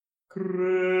The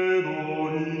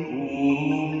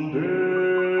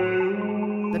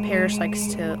parish likes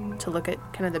to look at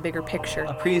kind of the bigger picture.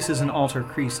 A priest is an alter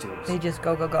Christus. They just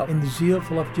go. In the zeal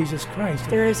of Jesus Christ.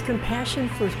 There is compassion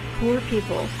for poor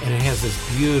people. And it has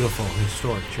this beautiful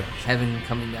historic church. Heaven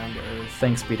coming down to earth.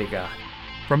 Thanks be to God.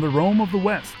 From the Rome of the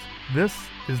West, this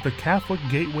is the Catholic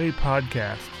Gateway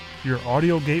Podcast, your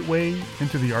audio gateway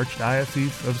into the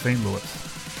Archdiocese of St. Louis.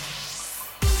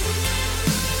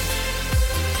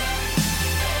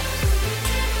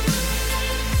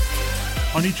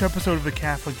 On each episode of the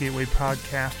Catholic Gateway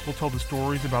Podcast, we'll tell the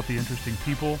stories about the interesting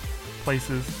people,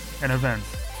 places, and events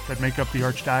that make up the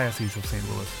Archdiocese of St.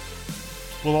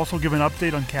 Louis. We'll also give an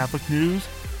update on Catholic news,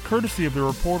 courtesy of the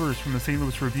reporters from the St.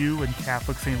 Louis Review and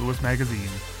Catholic St. Louis Magazine,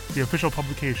 the official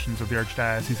publications of the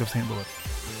Archdiocese of St. Louis.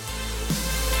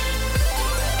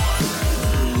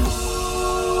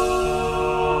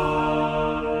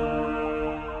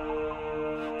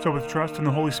 So with trust in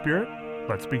the Holy Spirit,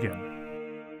 let's begin.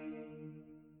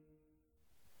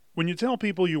 When you tell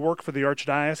people you work for the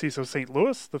Archdiocese of St.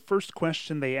 Louis, the first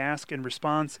question they ask in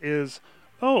response is,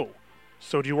 "Oh,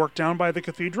 so do you work down by the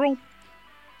Cathedral?"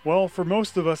 Well, for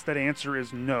most of us, that answer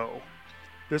is no.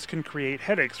 This can create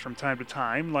headaches from time to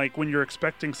time, like when you're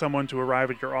expecting someone to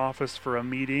arrive at your office for a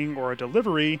meeting or a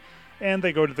delivery, and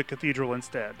they go to the Cathedral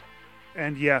instead.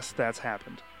 And yes, that's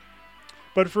happened.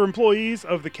 But for employees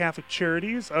of the Catholic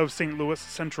Charities of St. Louis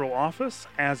Central Office,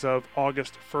 as of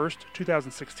August 1st,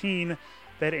 2016,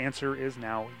 that answer is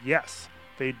now yes.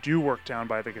 They do work down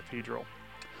by the Cathedral.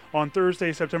 On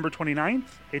Thursday, September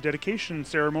 29th, a dedication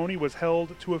ceremony was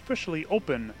held to officially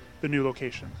open the new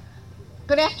location.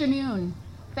 Good afternoon.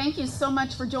 Thank you so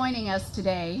much for joining us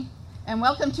today, and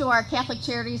welcome to our Catholic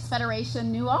Charities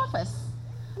Federation new office.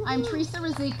 I'm Teresa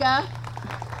Ruzicka.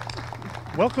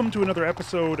 Welcome to another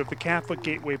episode of the Catholic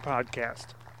Gateway Podcast.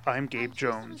 I'm Gabe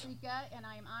Jones.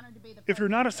 If you're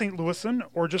not a St. Louisan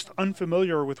or just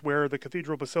unfamiliar with where the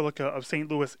Cathedral Basilica of St.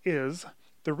 Louis is,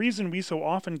 the reason we so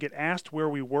often get asked where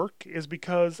we work is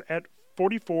because at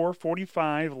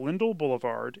 4445 Lindell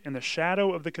Boulevard, in the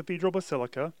shadow of the Cathedral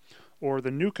Basilica, or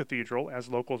the New Cathedral as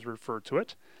locals refer to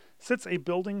it, sits a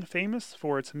building famous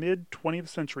for its mid-20th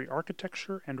century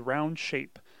architecture and round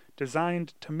shape,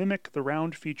 designed to mimic the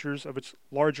round features of its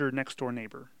larger next-door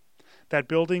neighbor. That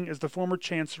building is the former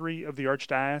chancery of the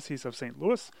Archdiocese of St.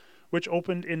 Louis, which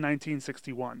opened in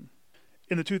 1961.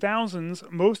 In the 2000s,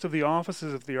 most of the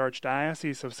offices of the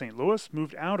Archdiocese of St. Louis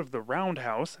moved out of the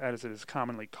Roundhouse, as it is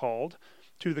commonly called,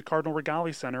 to the Cardinal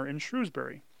Regali Center in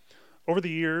Shrewsbury. Over the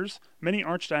years, many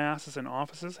archdiocesan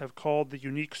offices have called the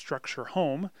unique structure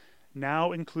home,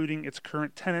 now including its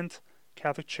current tenant,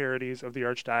 Catholic Charities of the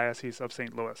Archdiocese of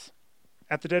St. Louis.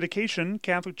 At the dedication,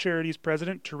 Catholic Charities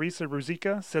President Teresa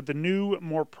Ruzicka said the new,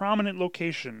 more prominent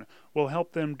location will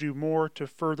help them do more to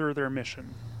further their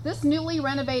mission. This newly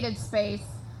renovated space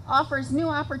offers new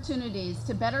opportunities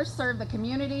to better serve the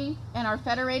community and our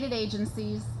federated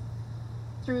agencies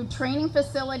through training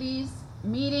facilities,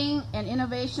 meeting and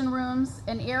innovation rooms,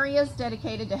 and areas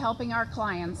dedicated to helping our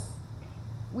clients.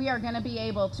 We are going to be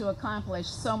able to accomplish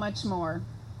so much more.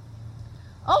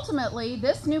 Ultimately,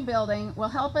 this new building will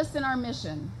help us in our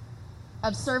mission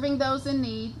of serving those in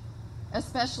need,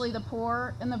 especially the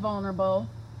poor and the vulnerable,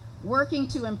 working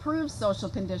to improve social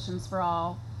conditions for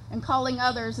all, and calling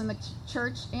others in the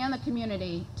church and the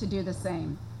community to do the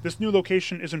same. This new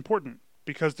location is important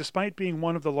because despite being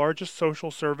one of the largest social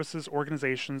services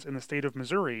organizations in the state of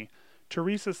Missouri,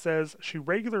 Teresa says she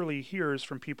regularly hears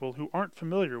from people who aren't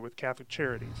familiar with Catholic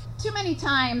Charities. Too many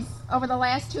times over the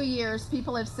last 2 years,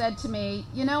 people have said to me,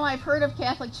 I've heard of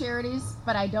Catholic Charities,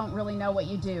 but I don't really know what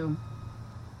you do.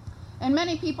 And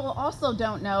many people also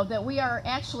don't know that we are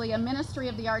actually a ministry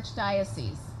of the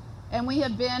Archdiocese, and we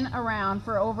have been around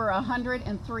for over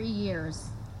 103 years.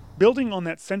 Building on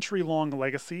that century-long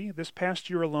legacy, this past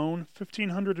year alone,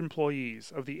 1,500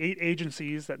 employees of the 8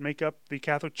 agencies that make up the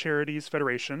Catholic Charities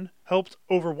Federation helped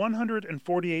over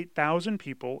 148,000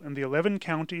 people in the 11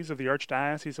 counties of the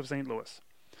Archdiocese of St. Louis.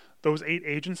 Those 8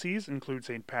 agencies include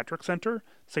St. Patrick's Center,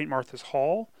 St. Martha's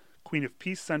Hall, Queen of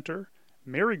Peace Center,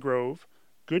 Mary Grove,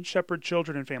 Good Shepherd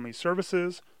Children and Family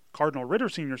Services, Cardinal Ritter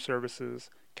Senior Services,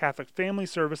 Catholic Family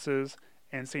Services,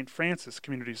 and St. Francis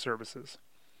Community Services.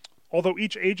 Although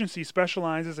each agency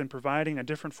specializes in providing a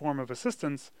different form of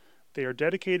assistance, they are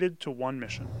dedicated to one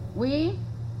mission. We,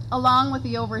 along with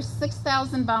the over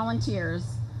 6,000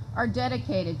 volunteers, are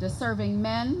dedicated to serving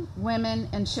men, women,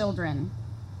 and children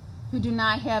who do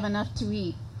not have enough to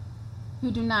eat,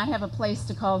 who do not have a place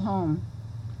to call home,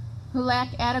 who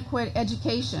lack adequate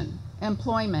education,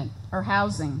 employment, or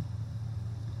housing,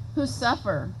 who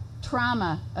suffer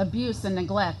trauma, abuse, and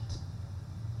neglect,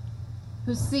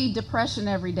 who see depression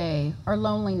every day or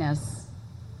loneliness,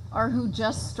 or who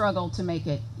just struggle to make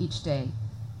it each day.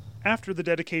 After the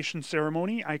dedication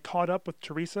ceremony, I caught up with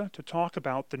Teresa to talk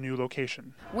about the new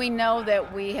location. We know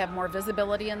that we have more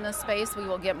visibility in this space. We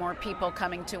will get more people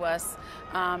coming to us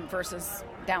versus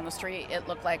down the street. It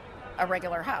looked like a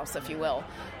regular house, if you will.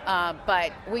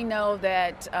 But we know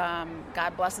that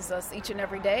God blesses us each and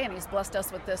every day, and He's blessed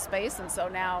us with this space. And so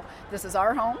now this is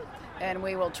our home, and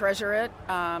we will treasure it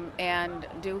and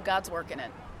do God's work in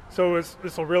it. So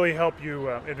this will really help you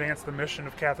advance the mission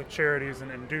of Catholic Charities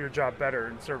and do your job better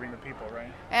in serving the people,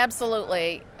 right?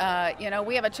 Absolutely.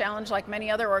 We have a challenge like many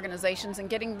other organizations in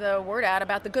getting the word out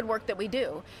about the good work that we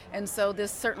do. And so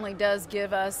this certainly does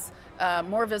give us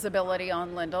more visibility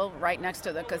on Lindell, right next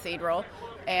to the Cathedral.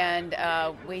 And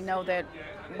we know that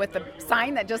with the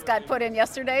sign that just got put in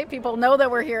yesterday, people know that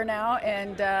we're here now,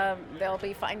 and they'll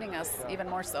be finding us even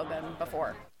more so than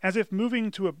before. As if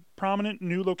moving to a prominent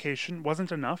new location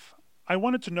wasn't enough, I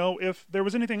wanted to know if there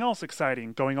was anything else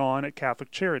exciting going on at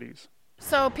Catholic Charities.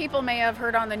 So people may have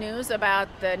heard on the news about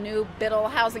the new Biddle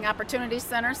Housing Opportunity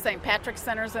Center, St. Patrick's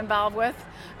Center is involved with.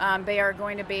 They are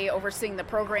going to be overseeing the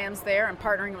programs there and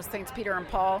partnering with St. Peter and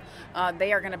Paul.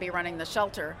 They are going to be running the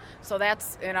shelter. So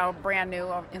that's brand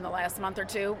new in the last month or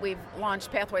two. We've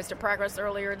launched Pathways to Progress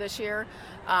earlier this year.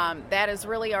 That is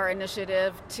really our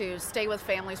initiative to stay with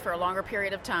families for a longer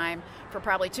period of time, for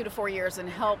probably 2 to 4 years, and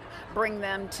help bring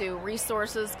them to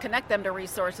resources, connect them to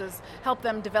resources, help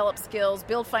them develop skills,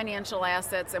 build financial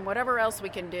assets, and whatever else we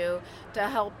can do to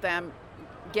help them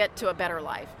get to a better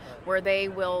life where they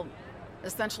will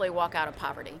essentially walk out of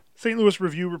poverty. St. Louis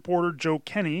Review reporter Joe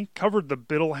Kenny covered the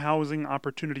Biddle Housing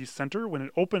Opportunity Center when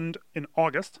it opened in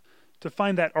August. To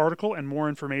find that article and more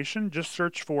information, just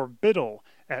search for Biddle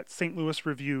at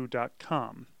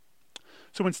stlouisreview.com.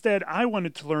 So instead, I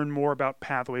wanted to learn more about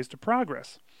Pathways to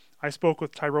Progress. I spoke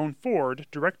with Tyrone Ford,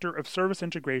 Director of Service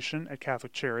Integration at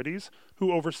Catholic Charities,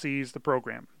 who oversees the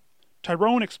program.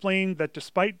 Tyrone explained that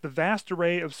despite the vast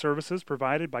array of services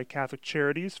provided by Catholic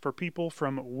Charities for people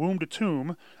from womb to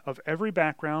tomb, of every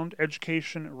background,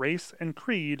 education, race, and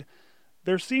creed,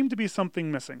 there seemed to be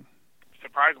something missing.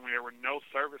 Surprisingly, there were no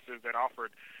services that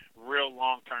offered real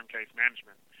long-term case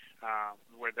management,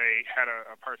 where they had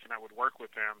a person that would work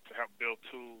with them to help build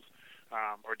tools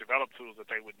or develop tools that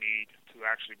they would need to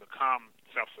actually become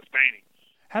self-sustaining.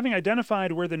 Having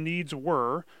identified where the needs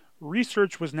were,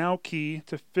 research was now key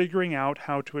to figuring out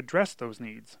how to address those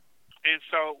needs. And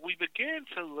so we began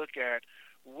to look at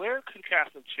where could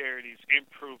Catholic Charities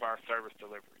improve our service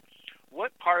delivery?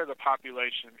 What part of the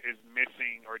population is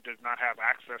missing or does not have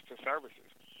access to services?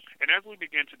 And as we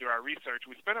began to do our research,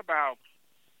 we spent about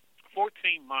 14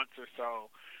 months or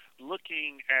so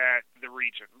looking at the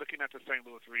region, looking at the St.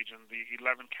 Louis region, the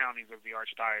 11 counties of the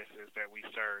Archdiocese that we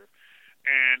serve,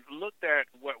 and looked at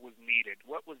what was needed,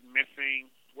 what was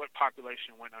missing, what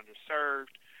population went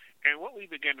underserved. And what we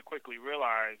began to quickly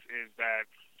realize is that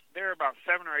there are about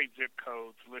 7 or 8 zip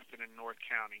codes listed in North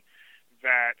County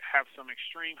that have some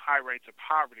extreme high rates of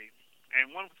poverty.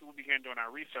 And once we began doing our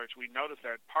research, we noticed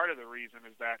that part of the reason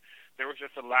is that there was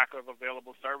just a lack of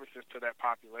available services to that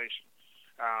population.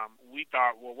 We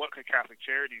thought, well, what could Catholic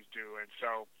Charities do? And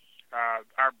so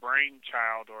our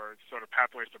brainchild, or sort of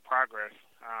Pathways to Progress,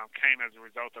 came as a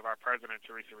result of our president,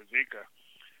 Teresa Rizika,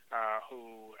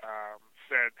 who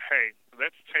said, hey,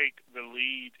 let's take the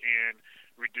lead in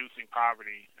reducing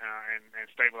poverty and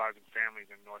stabilizing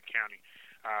families in North County.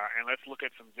 And let's look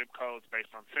at some zip codes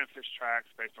based on census tracts,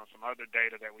 based on some other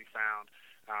data that we found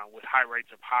with high rates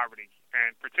of poverty,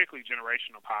 and particularly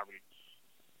generational poverty.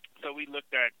 So we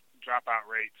looked at dropout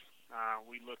rates.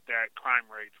 We looked at crime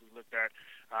rates. We looked at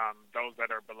those that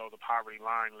are below the poverty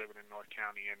line living in North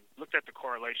County, and looked at the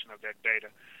correlation of that data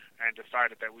and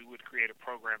decided that we would create a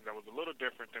program that was a little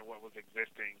different than what was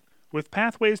existing. With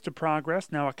Pathways to Progress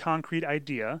now a concrete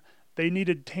idea, they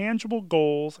needed tangible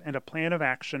goals and a plan of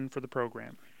action for the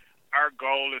program. Our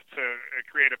goal is to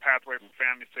create a pathway for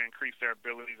families to increase their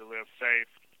ability to live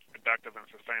safe, productive, and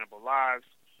sustainable lives.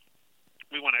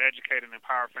 We want to educate and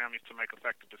empower families to make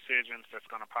effective decisions that's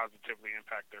going to positively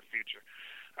impact their future.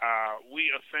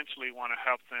 We essentially want to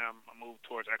help them move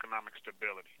towards economic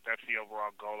stability. That's the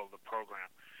overall goal of the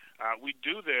program. We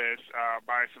do this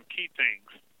by some key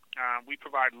things. We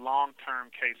provide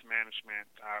long-term case management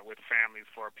with families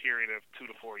for a period of 2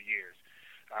 to 4 years.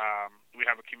 We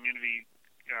have a community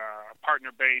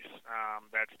partner base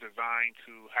that's designed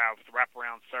to have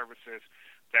wraparound services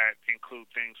that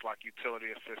include things like utility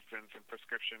assistance and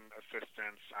prescription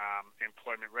assistance,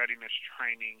 employment readiness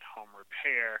training, home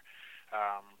repair,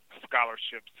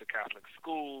 scholarships to Catholic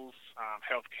schools,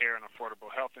 health care and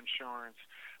affordable health insurance,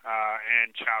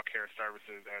 and child care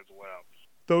services as well.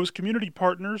 Those community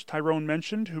partners Tyrone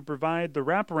mentioned who provide the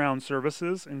wraparound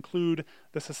services include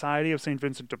the Society of St.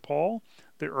 Vincent de Paul,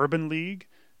 the Urban League,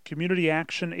 Community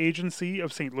Action Agency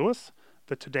of St. Louis,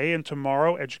 the Today and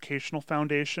Tomorrow Educational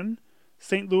Foundation,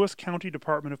 St. Louis County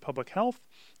Department of Public Health,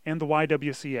 and the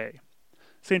YWCA.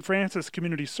 St. Francis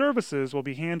Community Services will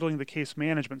be handling the case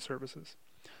management services.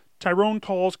 Tyrone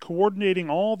calls coordinating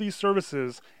all these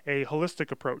services a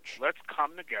holistic approach. Let's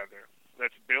come together.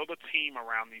 Let's build a team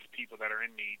around these people that are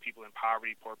in need, people in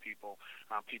poverty, poor people,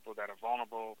 people that are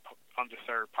vulnerable,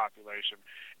 underserved population,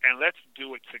 and let's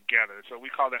do it together. So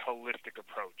we call that holistic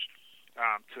approach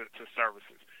to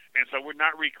services. And so we're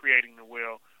not recreating the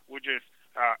wheel. We're just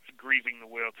greasing the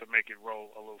wheel to make it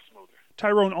roll a little smoother.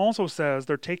 Tyrone also says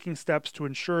they're taking steps to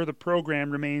ensure the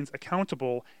program remains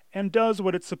accountable and does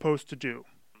what it's supposed to do.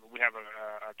 We have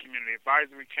a community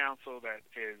advisory council that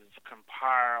is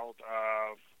compiled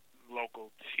of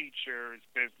local teachers,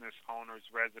 business owners,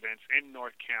 residents in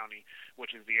North County,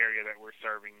 which is the area that we're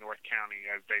serving, North County,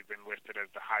 as they've been listed as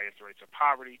the highest rates of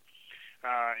poverty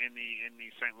in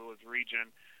the St. Louis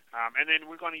region. And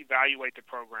then we're going to evaluate the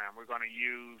program. We're going to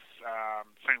use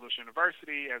St. Louis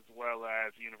University as well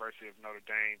as the University of Notre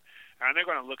Dame. And they're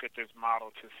going to look at this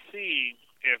model to see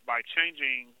if by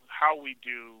changing how we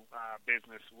do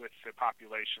business with the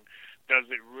population, does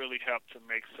it really help to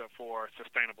make for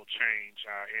sustainable change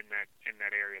in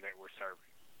that area that we're serving.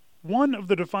 One of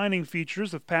the defining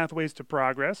features of Pathways to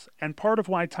Progress, and part of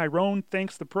why Tyrone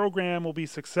thinks the program will be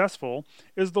successful,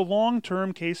 is the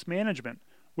long-term case management,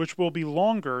 which will be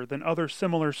longer than other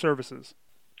similar services.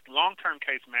 Long-term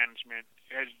case management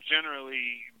has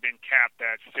generally been capped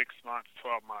at 6 months,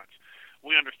 12 months.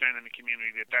 We understand in the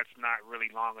community that that's not really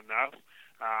long enough.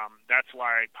 That's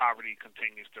why poverty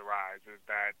continues to rise, is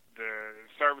that the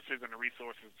services and the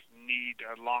resources need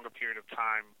a longer period of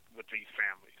time with these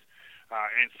families.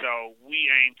 And so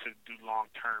we aim to do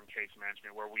long-term case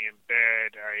management where we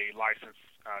embed a licensed,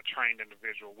 trained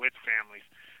individual with families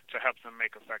to help them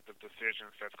make effective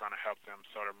decisions that's going to help them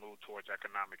sort of move towards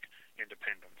economic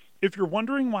independence. If you're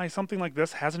wondering why something like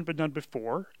this hasn't been done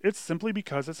before, it's simply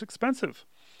because it's expensive.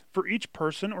 For each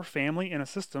person or family in a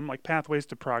system like Pathways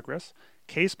to Progress,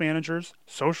 case managers,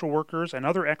 social workers, and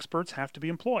other experts have to be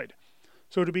employed.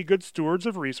 So to be good stewards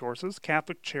of resources,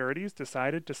 Catholic Charities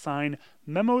decided to sign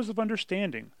memos of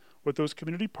understanding with those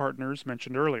community partners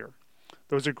mentioned earlier.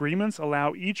 Those agreements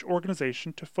allow each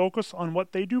organization to focus on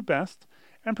what they do best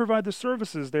and provide the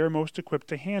services they are most equipped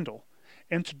to handle,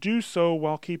 and to do so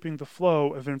while keeping the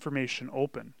flow of information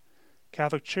open.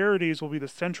 Catholic Charities will be the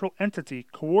central entity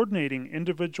coordinating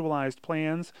individualized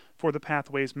plans for the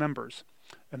Pathways members,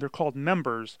 and they're called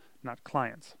members, not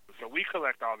clients. So we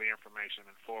collect all the information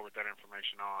and forward that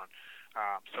information on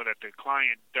so that the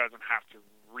client doesn't have to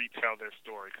retell their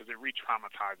story, because it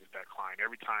re-traumatizes that client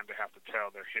every time they have to tell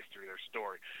their history, their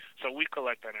story. So we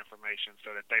collect that information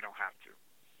so that they don't have to.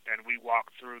 And we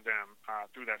walk through them,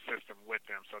 through that system with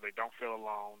them, so they don't feel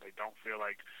alone. They don't feel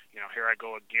like, here I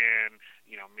go again,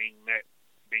 being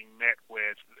met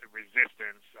with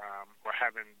resistance or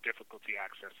having difficulty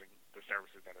accessing the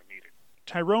services that are needed.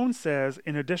 Tyrone says,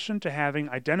 in addition to having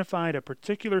identified a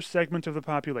particular segment of the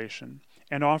population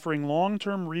and offering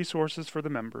long-term resources for the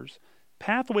members,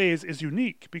 Pathways is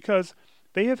unique because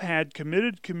they have had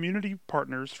committed community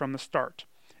partners from the start,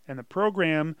 and the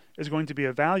program is going to be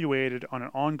evaluated on an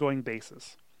ongoing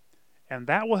basis. And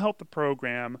that will help the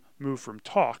program move from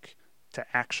talk to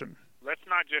action. Let's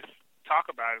not just talk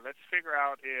about it. Let's figure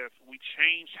out if we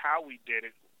change how we did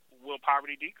it, will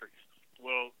poverty decrease?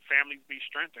 Will families be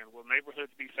strengthened? Will neighborhoods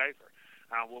be safer?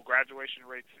 Will graduation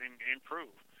rates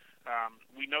improve?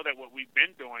 We know that what we've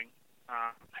been doing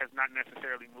has not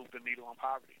necessarily moved the needle on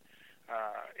poverty.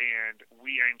 And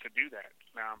we aim to do that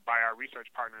by our research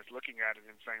partners looking at it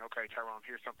and saying, okay, Tyrone,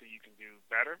 here's something you can do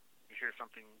better. Here's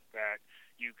something that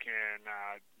you can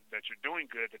that you're doing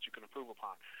good that you can improve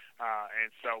upon.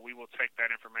 And so we will take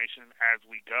that information as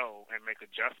we go and make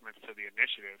adjustments to the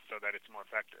initiative so that it's more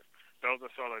effective. Those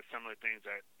are sort of similar things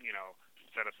that,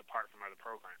 set us apart from other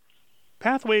programs.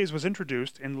 Pathways was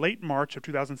introduced in late March of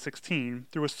 2016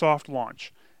 through a soft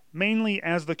launch, mainly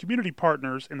as the community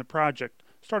partners in the project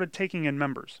started taking in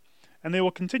members, and they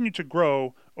will continue to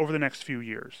grow over the next few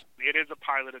years. It is a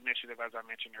pilot initiative, as I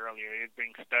mentioned earlier. It's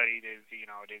being studied. It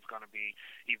is going to be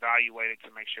evaluated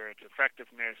to make sure its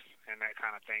effectiveness and that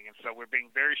kind of thing. And so we're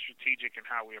being very strategic in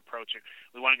how we approach it.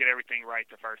 We want to get everything right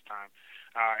the first time.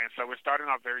 And so we're starting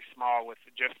off very small with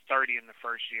just 30 in the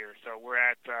first year. So we're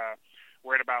at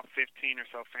We're at about 15 or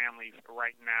so families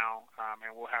right now,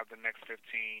 and we'll have the next 15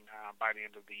 by the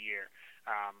end of the year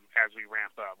as we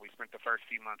ramp up. We spent the first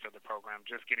few months of the program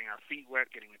just getting our feet wet,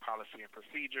 getting the policy and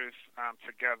procedures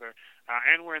together,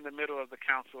 and we're in the middle of the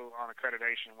Council on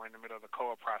Accreditation. We're in the middle of the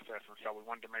COA process, and so we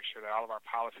wanted to make sure that all of our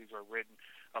policies were written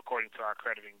according to our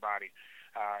accrediting body.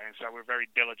 And so we're very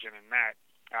diligent in that.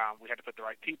 We had to put the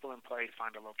right people in place,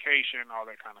 find a location, all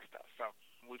that kind of stuff. So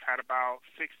we've had about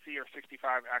 60 or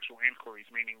 65 actual inquiries,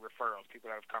 meaning referrals,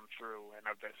 people that have come through, and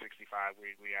of that 65,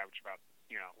 we average about,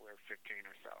 we're 15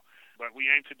 or so. But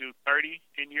we aim to do 30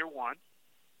 in year 1,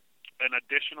 an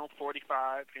additional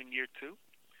 45 in year 2,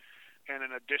 and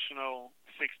an additional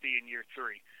 60 in year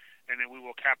 3. And then we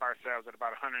will cap ourselves at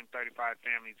about 135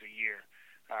 families a year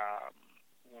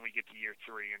when we get to year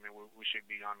 3, and then we should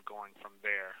be ongoing from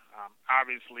there.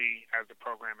 Obviously, as the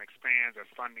program expands, as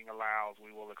funding allows,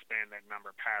 we will expand that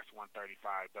number past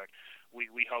 135, but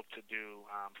we hope to do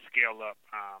scale up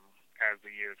as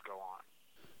the years go on.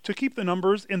 To keep the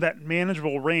numbers in that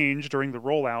manageable range during the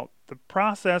rollout, the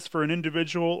process for an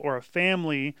individual or a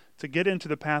family to get into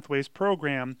the Pathways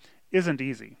program isn't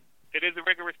easy. It is a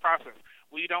rigorous process.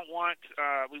 We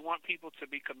want people to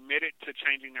be committed to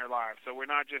changing their lives. So we're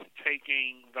not just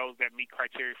taking those that meet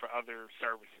criteria for other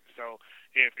services. So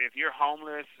if you're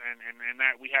homeless and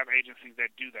that, we have agencies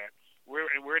that do that.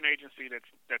 We're an agency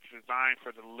that's designed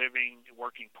for the living,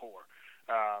 working poor,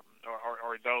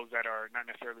 or those that are not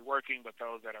necessarily working, but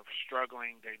those that are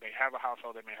struggling. They have a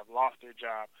household, they may have lost their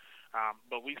job,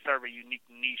 but we serve a unique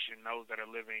niche in those that are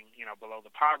living, below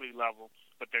the poverty level,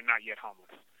 but they're not yet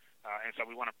homeless. And so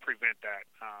we want to prevent that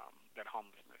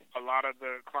homelessness. A lot of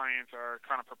the clients are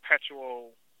kind of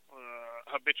perpetual,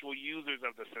 habitual users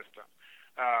of the system,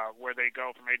 where they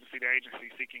go from agency to agency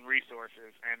seeking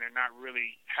resources, and they're not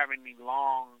really having any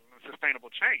long, sustainable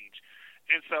change.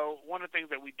 And so one of the things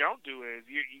that we don't do is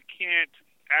you can't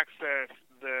access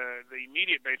the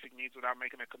immediate basic needs without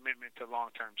making a commitment to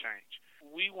long-term change.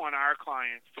 We want our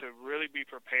clients to really be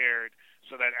prepared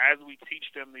so that as we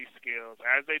teach them these skills,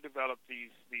 as they develop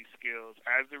these skills,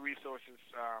 as the resources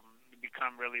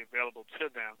become really available to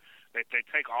them, that they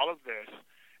take all of this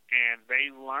and they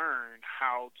learn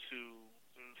how to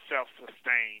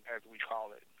self-sustain, as we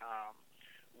call it,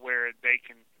 where they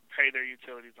can pay their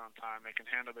utilities on time, they can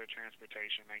handle their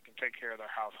transportation, they can take care of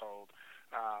their household,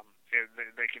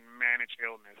 they can manage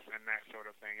illness and that sort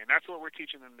of thing. And that's what we're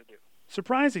teaching them to do.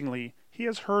 Surprisingly, he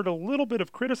has heard a little bit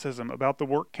of criticism about the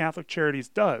work Catholic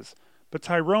Charities does, but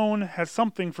Tyrone has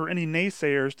something for any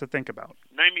naysayers to think about.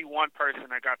 Name me one person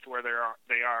that got to where they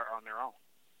are on their own.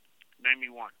 Name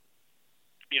me one.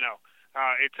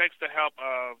 It takes the help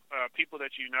of people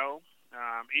that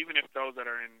even if those that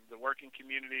are in the working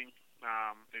community.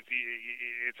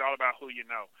 It's all about who you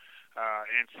know.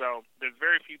 And so there's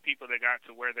very few people that got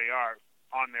to where they are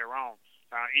on their own.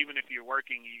 Even if you're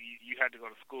working, you had to go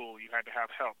to school, you had to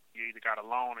have help. You either got a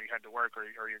loan or you had to work, or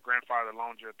your grandfather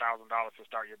loaned you $1,000 to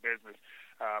start your business,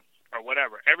 or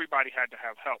whatever. Everybody had to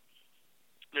have help.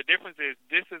 The difference is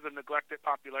this is a neglected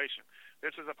population.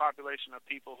 This is a population of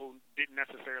people who didn't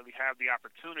necessarily have the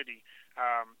opportunity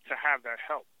to have that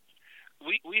help.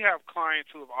 We have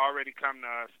clients who have already come to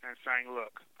us and saying,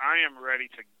 look, I am ready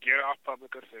to get off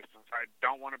public assistance. I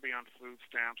don't want to be on food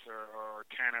stamps or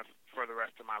TANF for the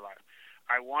rest of my life.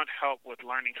 I want help with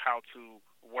learning how to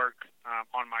work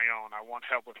on my own. I want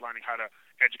help with learning how to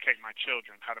educate my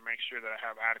children, how to make sure that I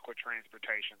have adequate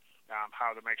transportation,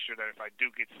 how to make sure that if I do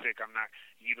get sick, I'm not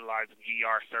utilizing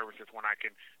ER services when I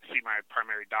can see my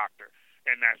primary doctor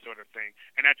and that sort of thing.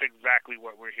 And that's exactly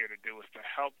what we're here to do, is to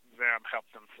help them help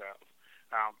themselves.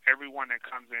 Everyone that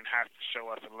comes in has to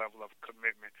show us a level of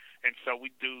commitment. And so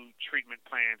we do treatment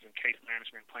plans and case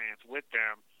management plans with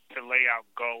them to lay out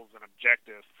goals and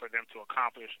objectives for them to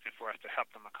accomplish and for us to help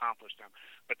them accomplish them.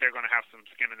 But they're going to have some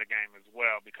skin in the game as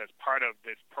well, because part of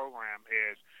this program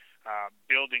is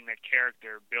building that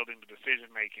character, building the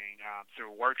decision-making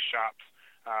through workshops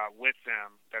with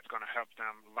them that's going to help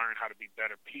them learn how to be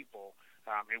better people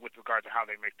with regard to how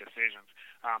they make decisions.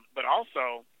 But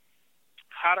also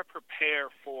how to prepare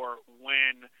for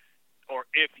when or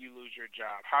if you lose your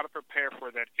job, how to prepare for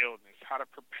that illness, how to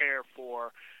prepare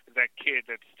for that kid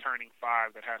that's turning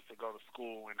 5 that has to go to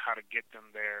school, and how to get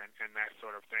them there and that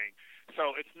sort of thing.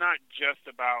 So it's not just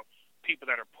about people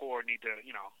that are poor need to,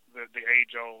 the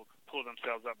age-old pull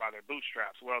themselves up by their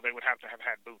bootstraps. Well, they would have to have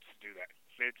had boots to do that.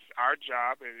 It's our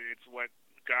job. It's what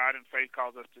God and faith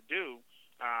calls us to do,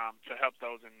 to help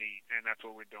those in need, and that's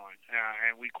what we're doing.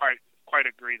 And we quite quite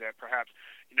agree that perhaps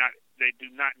they do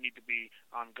not need to be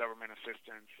on government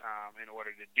assistance in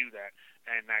order to do that,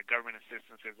 and that government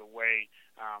assistance is a way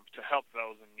to help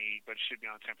those in need, but it should be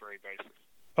on a temporary basis.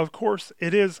 Of course,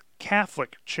 it is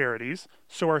Catholic Charities,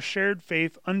 so our shared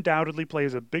faith undoubtedly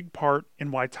plays a big part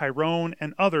in why Tyrone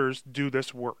and others do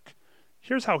this work.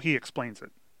 Here's how he explains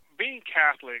it. Being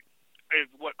Catholic is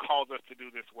what calls us to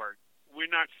do this work. We're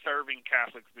not serving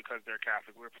Catholics because they're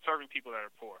Catholic. We're serving people that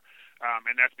are poor,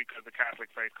 and that's because the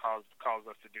Catholic faith calls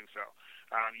us to do so.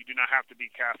 You do not have to be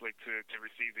Catholic to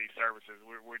receive these services.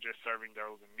 We're just serving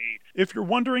those in need. If you're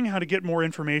wondering how to get more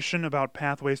information about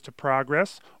Pathways to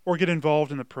Progress or get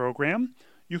involved in the program,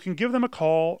 you can give them a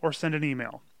call or send an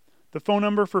email. The phone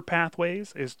number for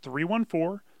Pathways is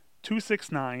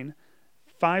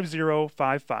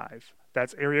 314-269-5055.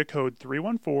 That's area code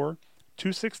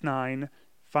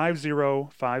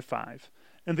 314-269-5055.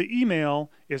 And the email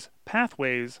is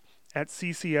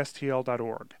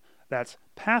pathways@ccstl.org. That's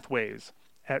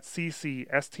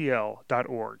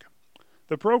pathways@ccstl.org.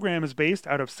 The program is based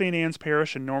out of St. Anne's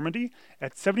Parish in Normandy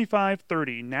at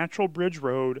 7530 Natural Bridge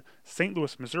Road, St.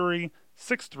 Louis, Missouri,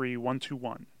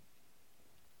 63121.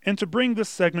 And to bring this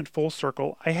segment full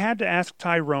circle, I had to ask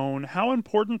Tyrone how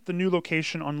important the new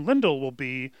location on Lindell will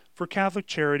be for Catholic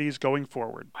Charities going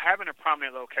forward. Having a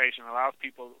prominent location allows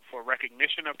people for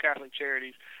recognition of Catholic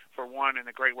Charities, for one, and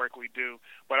the great work we do,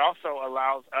 but also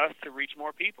allows us to reach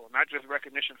more people, not just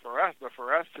recognition for us, but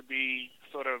for us to be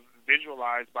sort of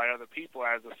visualized by other people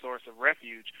as a source of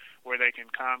refuge where they can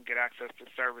come, get access to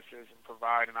services, and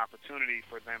provide an opportunity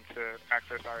for them to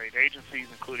access our aid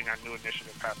agencies, including our new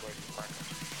initiative, Pathways to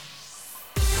Progress.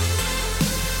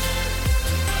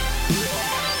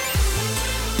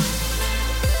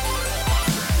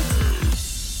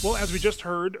 Well, as we just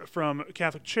heard from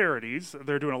Catholic Charities,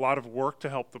 they're doing a lot of work to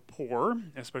help the poor,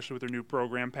 especially with their new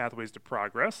program, Pathways to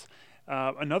Progress.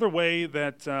 Another way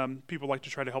that people like to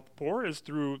try to help the poor is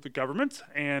through the government,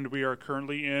 and we are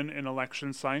currently in an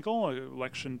election cycle.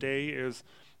 Election day is,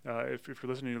 if you're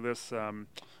listening to this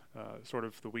sort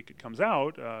of the week it comes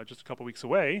out, just a couple weeks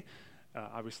away.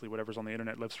 Obviously, whatever's on the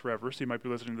internet lives forever, so you might be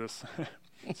listening to this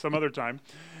some other time.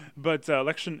 But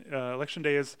election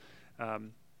day is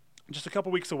just a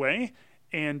couple weeks away,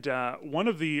 and one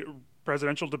of the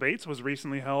presidential debates was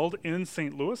recently held in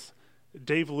St. Louis.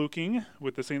 Dave Luecking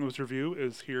with the St. Louis Review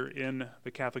is here in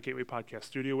the Catholic Gateway podcast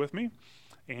studio with me,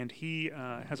 and he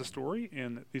has a story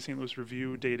in the St. Louis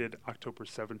Review dated October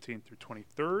 17th through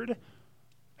 23rd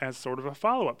as sort of a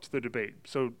follow-up to the debate.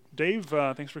 So, Dave,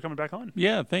 thanks for coming back on.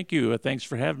 Yeah, thank you. Thanks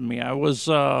for having me. I was,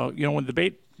 when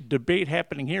debate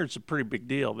happening here, it's a pretty big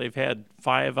deal. They've had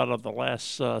 5 out of the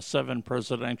last 7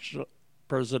 presidential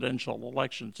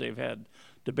elections. They've had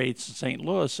debates in St.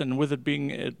 Louis, and with it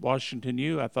being at Washington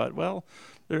U, I thought, well,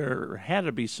 there had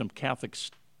to be some Catholic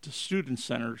students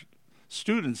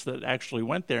that actually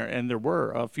went there, and there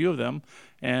were a few of them,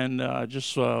 and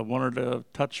just wanted to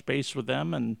touch base with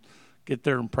them and get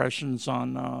their impressions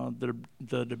on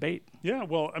the debate. Yeah,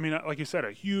 well, I mean, like you said,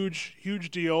 a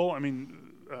huge deal. I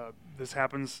mean, this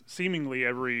happens seemingly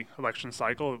every election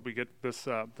cycle. We get this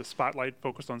the spotlight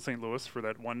focused on St. Louis for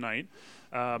that one night.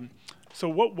 So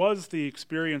what was the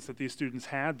experience that these students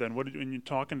had then? When you're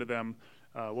talking to them,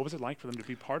 what was it like for them to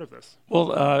be part of this?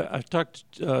 Well, I've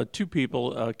talked to 2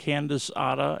 people, Candace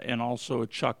Otta and also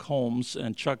Chuck Holmes.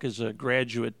 And Chuck is a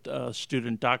graduate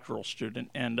student, doctoral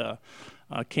student, and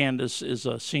Candace is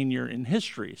a senior in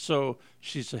history. So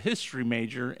she's a history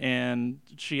major, and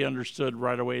she understood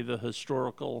right away the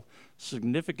historical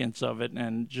significance of it,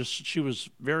 and just she was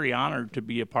very honored to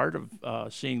be a part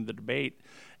of seeing the debate,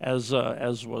 as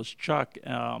was Chuck.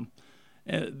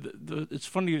 It's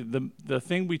funny, the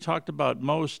thing we talked about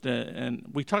most, and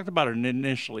we talked about it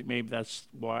initially, maybe that's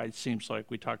why it seems like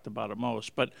we talked about it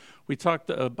most, but we talked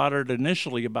about it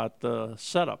initially about the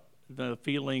setup, the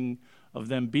feeling of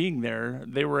them being there.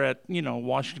 They were at,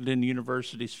 Washington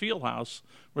University's field house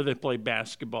where they play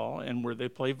basketball and where they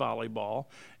play volleyball.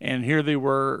 And here they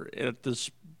were at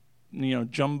this,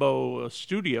 jumbo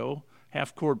studio.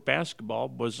 Half-court basketball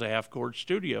was a half-court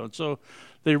studio. And so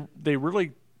they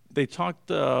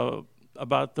talked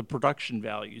about the production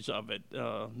values of it,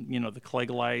 the Klieg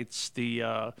lights,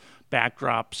 the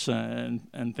backdrops,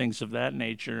 and things of that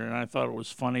nature. And I thought it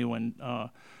was funny when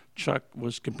Chuck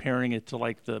was comparing it to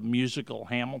like the musical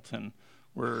Hamilton,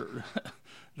 where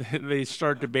they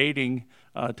start debating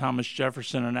Thomas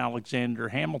Jefferson and Alexander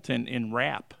Hamilton in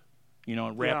rap,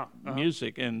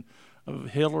 music. And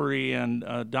Hillary and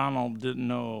Donald didn't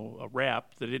know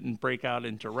rap. They didn't break out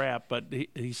into rap, but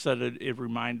he said it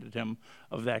reminded him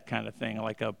of that kind of thing,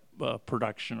 like a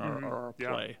production or a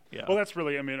play. Yeah. Well, that's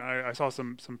really, I mean, I saw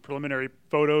some preliminary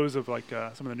photos of like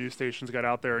some of the news stations got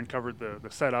out there and covered the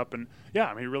setup. And yeah,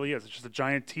 I mean, it really is. It's just a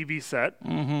giant TV set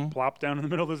plopped down in the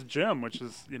middle of this gym, which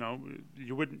is, you know,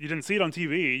 you didn't see it on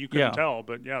TV. You couldn't tell,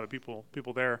 but yeah, the people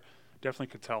there definitely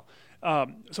could tell.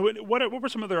 So what were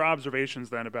some of their observations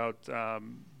then about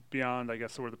beyond, I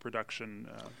guess, sort of the production?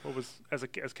 What was, as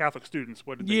Catholic students,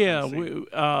 what did they see?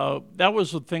 That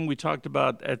was the thing we talked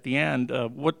about at the end.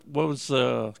 What was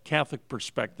the Catholic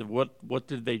perspective? What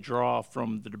did they draw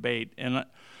from the debate? And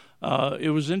it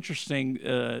was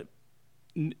interesting.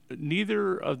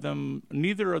 Neither of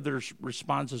their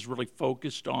responses really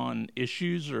focused on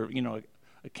issues or, you know,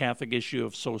 a Catholic issue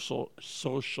of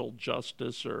social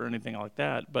justice or anything like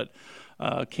that. But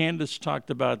Candace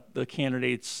talked about the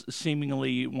candidates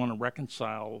seemingly want to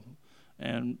reconcile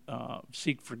and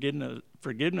seek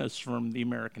forgiveness from the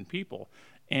American people.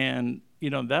 And, you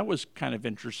know, that was kind of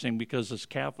interesting because as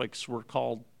Catholics, we're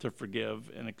called to forgive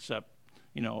and accept,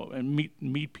 you know, and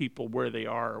meet people where they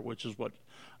are, which is what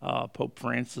Pope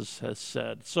Francis has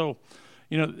said. So,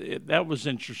 you know, that was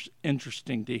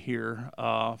interesting to hear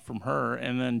from her.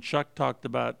 And then Chuck talked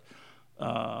about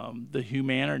the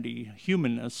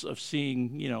humanness of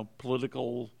seeing, you know,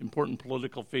 important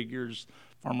political figures,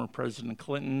 former President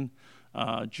Clinton,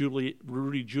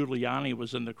 Rudy Giuliani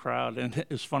was in the crowd. And it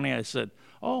was funny, I said,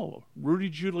 "Oh, Rudy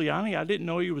Giuliani, I didn't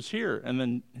know he was here." And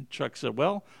then Chuck said,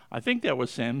 "Well, I think that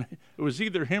was him. It was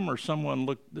either him or someone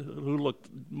who looked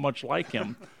much like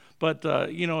him."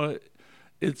 But, you know,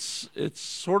 it's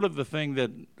sort of the thing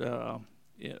that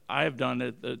I have done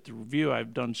at the Review.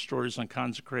 I've done stories on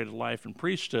consecrated life and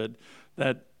priesthood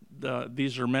that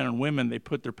these are men and women. They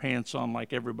put their pants on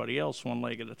like everybody else, one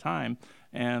leg at a time.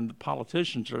 And the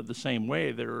politicians are the same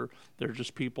way. They're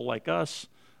just people like us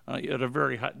at a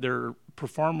very high. They're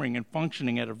performing and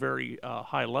functioning at a very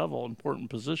high level,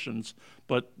 important positions.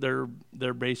 But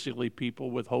they're basically people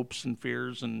with hopes and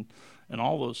fears and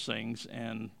all those things.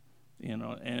 And you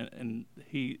know, and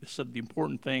he said the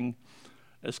important thing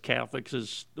as Catholics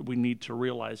is that we need to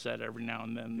realize that every now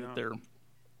and then that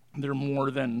they're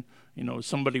more than, you know,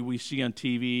 somebody we see on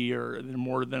TV, or they're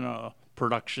more than a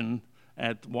production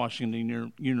at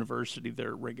Washington University.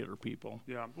 They're regular people.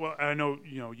 Yeah, well, I know,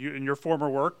 you know, you in your former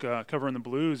work covering the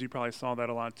blues, you probably saw that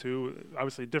a lot too.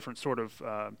 Obviously, a different sort of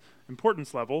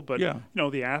importance level, but you know,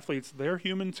 the athletes, they're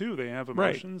human too. They have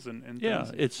emotions and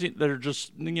things. They're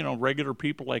just, you know, regular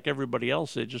people like everybody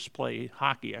else. They just play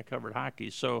hockey. I covered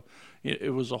hockey, so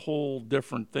it was a whole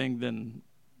different thing than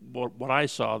what I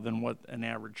saw than what an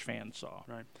average fan saw.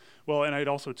 Right. Well, and I'd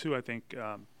also too, I think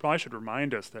probably should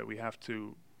remind us that we have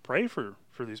to pray for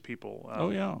these people.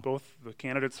 Both the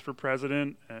candidates for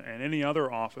president and any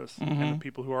other office, and the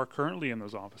people who are currently in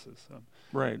those offices.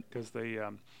 Right. Because they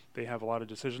have a lot of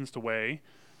decisions to weigh,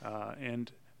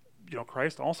 and you know,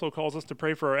 Christ also calls us to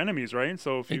pray for our enemies, right?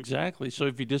 So if you So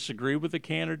if you disagree with a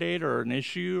candidate or an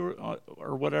issue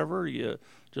or whatever, you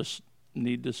just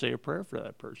need to say a prayer for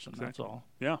that person. That's all.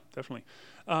 Yeah, definitely.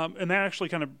 And that actually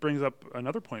kind of brings up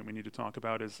another point we need to talk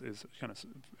about is kind of,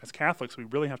 as Catholics, we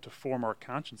really have to form our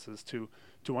consciences to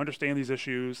understand these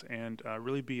issues and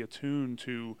really be attuned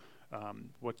to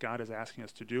what God is asking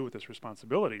us to do with this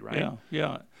responsibility, right?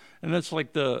 Yeah. And that's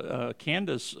like the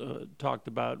Candace talked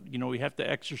about, you know, we have to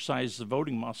exercise the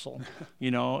voting muscle,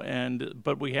 you know,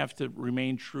 but we have to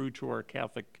remain true to our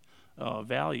Catholic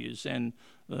values. And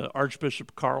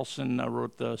Archbishop Carlson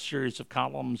wrote the series of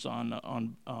columns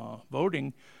on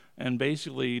voting, and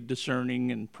basically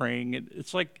discerning and praying.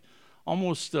 It's like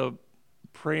almost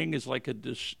praying is like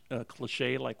a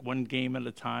cliche, like one game at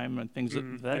a time and things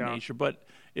of that nature. But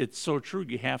it's so true.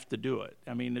 You have to do it.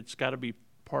 I mean, it's got to be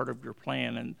part of your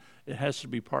plan, and it has to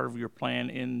be part of your plan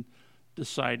in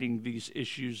deciding these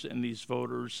issues and these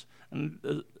voters.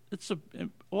 And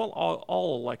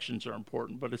all elections are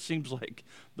important, but it seems like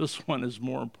this one is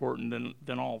more important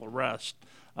than all the rest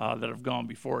that have gone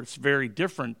before. It's very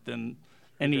different than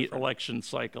any election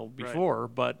cycle before,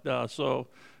 but so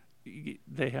you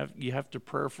have to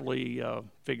prayerfully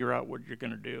figure out what you're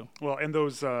going to do. Well, and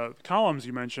those columns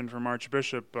you mentioned from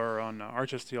Archbishop are on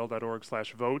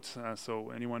archstl.org/votes.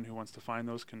 So anyone who wants to find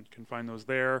those can find those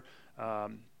there.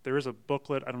 There is a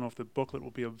booklet. I don't know if the booklet will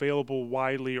be available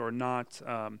widely or not.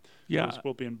 Those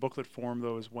will be in booklet form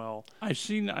though as well. I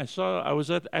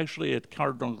was actually at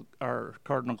Cardinal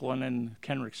Glennon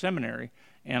Kenrick Seminary,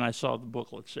 and I saw the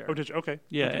booklets there. Oh, did you? Okay.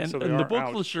 Yeah, okay, and so the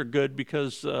booklets are good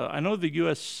because I know the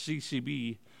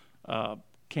USCCB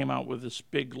came out with this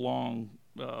big, long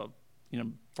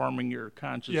forming your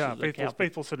conscience. Yeah, as a Catholic.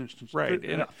 faithful citizenship.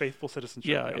 Right. Faithful citizenship.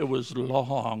 Yeah, it was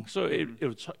long, so it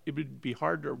would be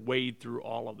hard to wade through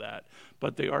all of that.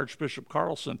 But the Archbishop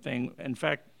Carlson thing, in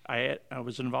fact, I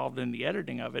was involved in the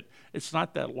editing of it. It's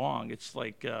not that long. It's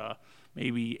like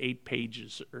maybe 8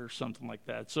 pages or something like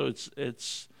that. So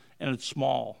it's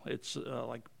small. It's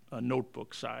like a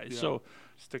notebook size. Yeah. So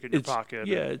stick it in your pocket.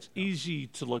 Yeah, it's easy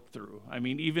to look through. I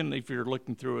mean, even if you're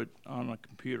looking through it on a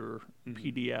computer,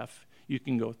 PDF, you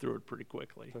can go through it pretty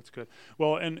quickly. That's good.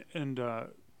 Well, and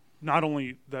not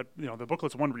only that, the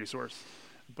booklet's one resource,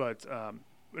 but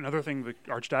another thing the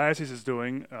Archdiocese is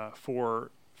doing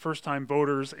for first-time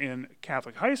voters in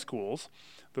Catholic high schools,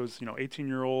 those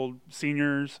 18-year-old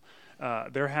seniors,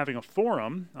 they're having a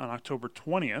forum on October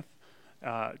 20th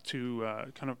to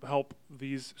kind of help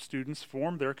these students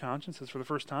form their consciences for the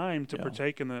first time to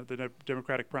partake in the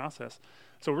democratic process.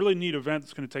 So a really neat event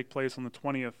that's going to take place on the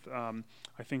 20th.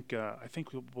 I think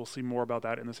we'll see more about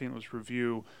that in the St. Louis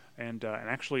Review, and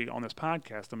actually on this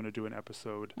podcast I'm going to do an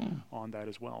episode on that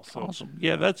as well. So awesome.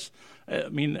 Yeah,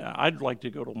 I'd like to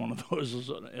go to one of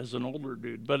those as an older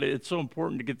dude, but it's so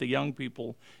important to get the young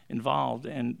people involved.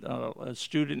 And a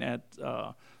student at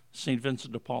St.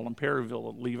 Vincent de Paul in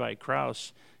Perryville, Levi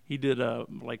Krause, he did a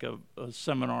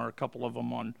seminar, a couple of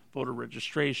them on voter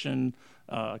registration,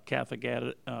 Catholic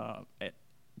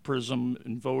prism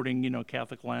and voting,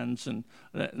 Catholic lens, and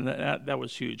that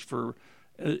was huge. For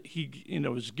it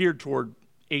was geared toward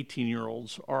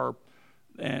 18-year-olds,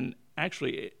 and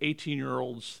actually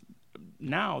 18-year-olds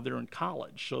now they're in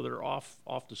college, so they're off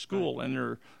to school, and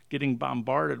they're getting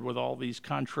bombarded with all these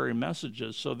contrary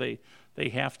messages. So they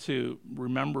have to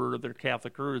remember their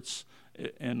Catholic roots,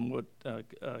 and what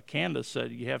Candace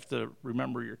said, you have to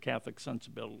remember your Catholic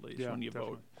sensibilities when you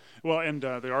vote. Well, and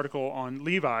the article on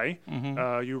Levi,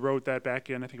 you wrote that back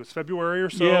in, I think it was February or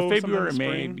so. Yeah, February,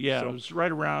 May. Yeah, so it was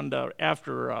right around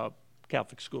after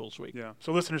Catholic Schools Week. Yeah,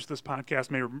 so listeners to this podcast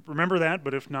may remember that,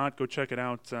 but if not, go check it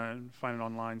out and find it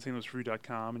online,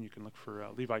 stlouisreview.com, and you can look for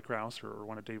Levi Krause or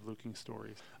one of Dave Luecking's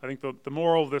stories. I think the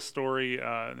moral of this story,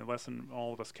 and the lesson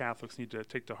all of us Catholics need to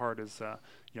take to heart is,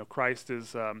 Christ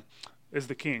is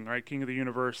the King, right? King of the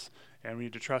universe, and we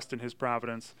need to trust in His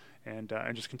providence and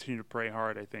just continue to pray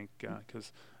hard, I think,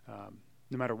 because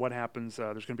no matter what happens,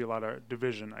 there's going to be a lot of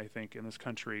division, I think, in this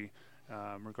country,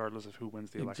 regardless of who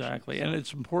wins the election. Exactly, and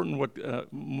it's important what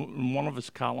in one of his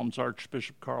columns,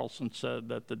 Archbishop Carlson said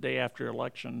that the day after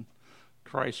election,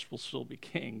 Christ will still be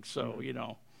king. So,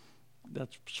 that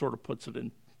sort of puts it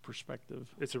in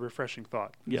perspective. It's a refreshing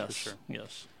thought. Yes, for sure.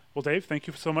 Yes. Well, Dave, thank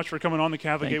you so much for coming on the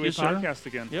Catholic Gateway podcast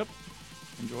again. Yep,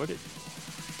 enjoyed it.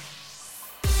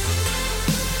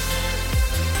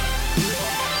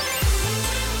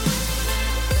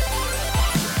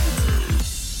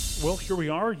 Well, here we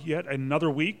are, yet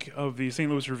another week of the St.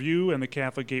 Louis Review and the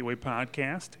Catholic Gateway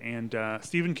podcast, and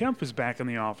Stephen Kempf is back in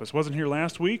the office. Wasn't here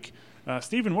last week.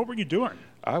 Stephen, what were you doing?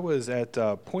 I was at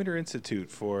Poynter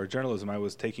Institute for Journalism. I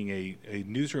was taking a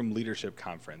newsroom leadership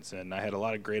conference, and I had a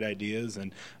lot of great ideas,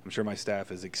 and I'm sure my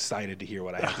staff is excited to hear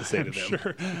what I have to say to them.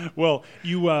 Sure. Well,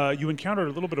 you encountered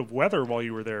a little bit of weather while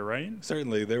you were there, right?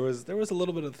 Certainly. There was a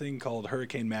little bit of a thing called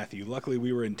Hurricane Matthew. Luckily,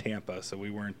 we were in Tampa, so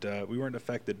we weren't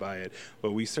affected by it.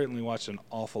 But we certainly watched an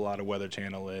awful lot of Weather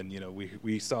Channel, and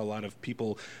we saw a lot of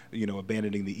people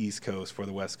abandoning the East Coast for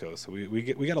the West Coast. So we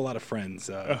got a lot of friends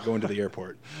going to the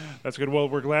airport. That's good.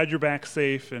 Well, we're glad you're back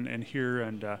safe and here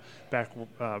and back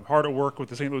hard at work with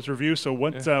the St. Louis Review. So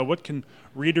what can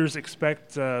readers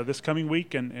expect this coming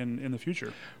week and in the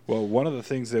future? Well, one of the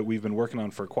things that we've been working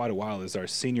on for quite a while is our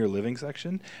senior living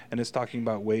section, and it's talking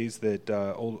about ways that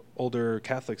older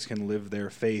Catholics can live their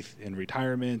faith in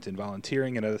retirement and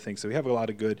volunteering and other things. So we have a lot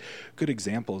of good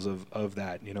examples of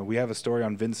that. We have a story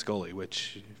on Vin Scully,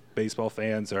 which baseball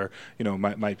fans are,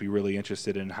 might be really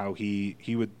interested in how he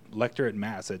would lecture at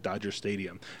Mass at Dodger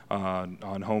Stadium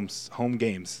on home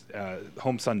games,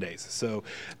 home Sundays. So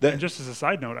and just as a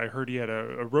side note, I heard he had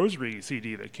a Rosary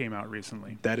CD that came out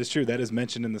recently. That is true. That is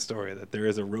mentioned in the story that there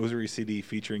is a Rosary CD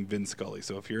featuring Vin Scully.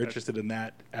 So if you're interested in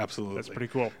that, absolutely. That's pretty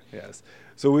cool. Yes.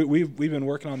 So we've been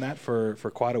working on that for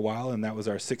quite a while, and that was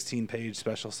our 16-page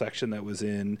special section that was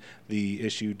in the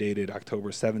issue dated October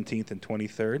 17th and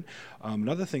 23rd.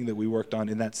 Another thing that we worked on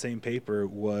in that same paper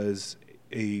was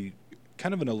a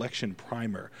kind of an election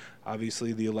primer.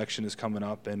 Obviously, the election is coming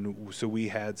up, and so we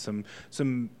had some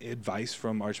advice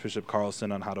from Archbishop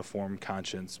Carlson on how to form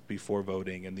conscience before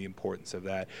voting and the importance of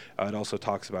that. It also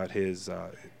talks about his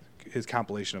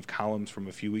compilation of columns from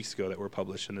a few weeks ago that were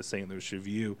published in the St. Louis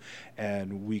Review,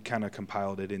 and we kind of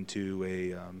compiled it into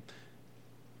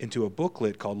into a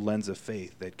booklet called Lens of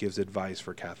Faith that gives advice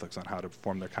for Catholics on how to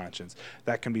form their conscience.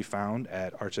 That can be found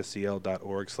at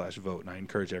archscl.org/vote, and I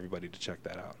encourage everybody to check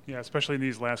that out. Yeah, especially in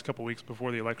these last couple of weeks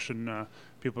before the election,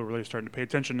 people are really starting to pay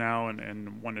attention now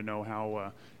and want to know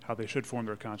how they should form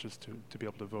their conscience to be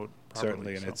able to vote properly.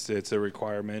 Certainly, and it's a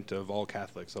requirement of all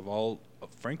Catholics,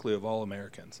 frankly, of all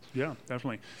Americans. Yeah,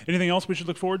 definitely. Anything else we should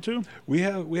look forward to? We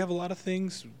have a lot of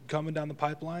things coming down the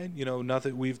pipeline.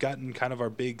 Nothing. We've gotten kind of our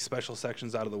big special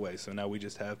sections out of the way, so now we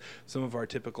just have some of our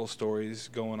typical stories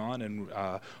going on, and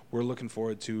we're looking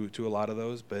forward to a lot of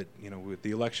those. But with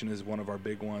the election is one of our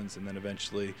big ones, and then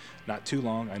eventually, not too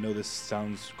long. I know this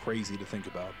sounds crazy to think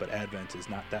about, but Advent is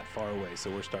not that far away, so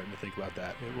we're starting to think about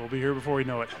that. It will be here before we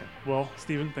know it. Well,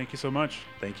 Stephen, thank you so much.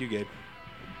 Thank you, Gabe.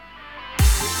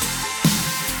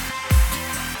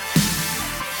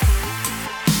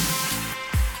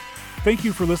 Thank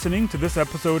you for listening to this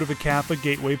episode of the Catholic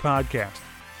Gateway Podcast.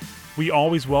 We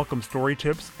always welcome story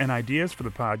tips and ideas for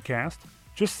the podcast.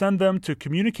 Just send them to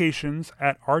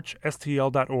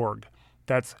communications@archstl.org.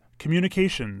 That's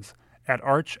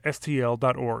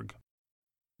communications@archstl.org.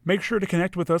 Make sure to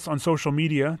connect with us on social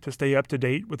media to stay up to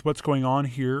date with what's going on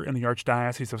here in the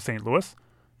Archdiocese of St. Louis.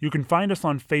 You can find us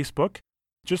on Facebook.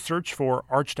 Just search for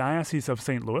Archdiocese of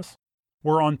St. Louis.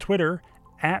 We're on Twitter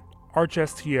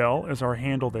 @ArchSTL is our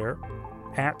handle there,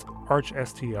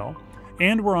 @ArchSTL.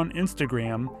 And we're on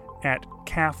Instagram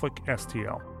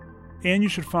 @CatholicSTL. And you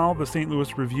should follow the St.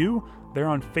 Louis Review. They're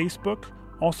on Facebook,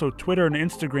 also Twitter and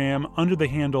Instagram under the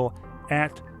handle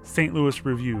 @St. Louis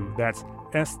Review. That's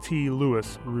St.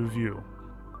 Louis Review.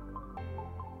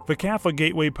 The Catholic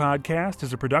Gateway Podcast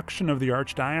is a production of the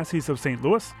Archdiocese of St.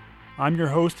 Louis. I'm your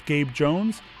host, Gabe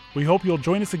Jones. We hope you'll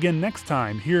join us again next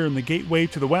time here in the Gateway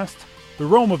to the West, the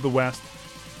Rome of the West,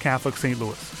 Catholic St.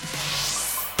 Louis.